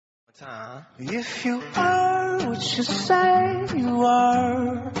If you are what you say you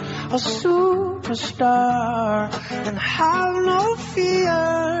are, a superstar, then have no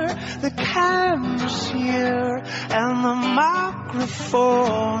fear. The camera's here, and the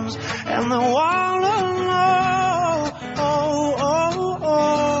microphones, and they wanna know.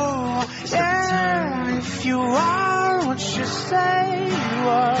 Yeah, if you are what you say you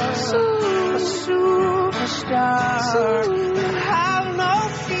are, a superstar, then have no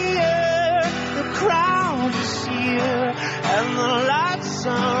fear. The crowd is here, and the lights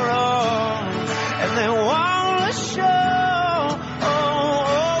are on, and they wanna show.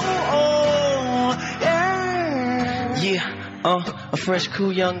 Yeah. A fresh,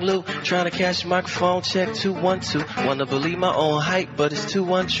 cool young Lou, trying to catch microphone, check 212. Wanna believe my own hype, but it's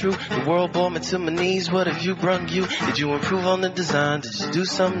too untrue. The world brought me to my knees, what have you brung you? Did you improve on the design? Did you do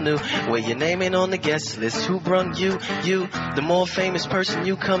something new? Where your name ain't on the guest list, who brung you? You, the more famous person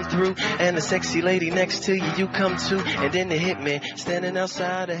you come through, and the sexy lady next to you, you come to. And then it hit me, standing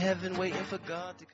outside of heaven, waiting for God to